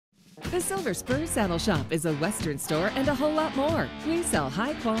The Silver Spur Saddle Shop is a Western store and a whole lot more. We sell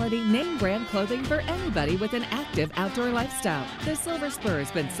high-quality, name-brand clothing for anybody with an active outdoor lifestyle. The Silver Spur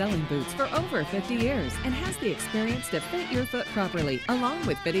has been selling boots for over 50 years and has the experience to fit your foot properly, along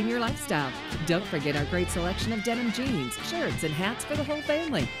with fitting your lifestyle. Don't forget our great selection of denim jeans, shirts, and hats for the whole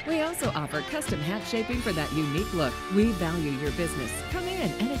family. We also offer custom hat shaping for that unique look. We value your business. Come in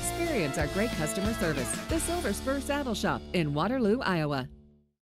and experience our great customer service. The Silver Spur Saddle Shop in Waterloo, Iowa.